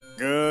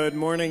Good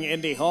morning,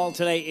 Indy Hall.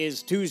 Today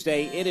is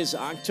Tuesday. It is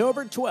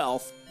October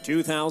 12th,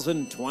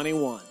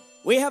 2021.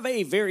 We have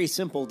a very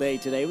simple day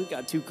today. We've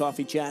got 2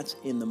 coffee chats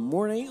in the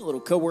morning, a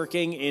little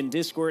co-working in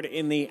Discord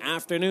in the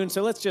afternoon.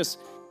 So let's just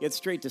get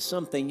straight to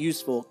something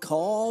useful.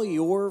 Call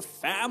your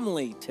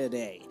family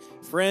today.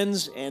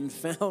 Friends and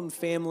found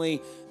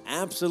family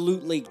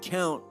absolutely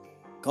count.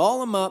 Call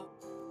them up,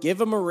 give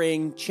them a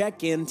ring,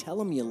 check in, tell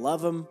them you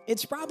love them.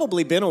 It's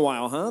probably been a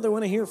while, huh? They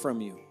want to hear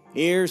from you.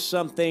 Here's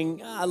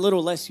something a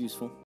little less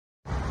useful.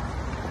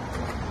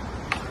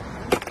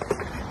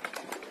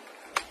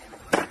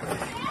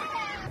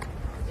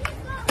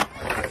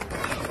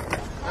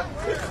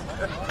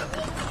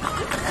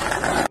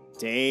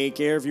 Take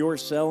care of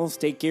yourselves,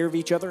 take care of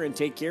each other, and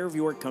take care of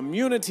your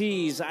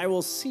communities. I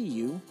will see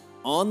you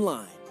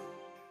online.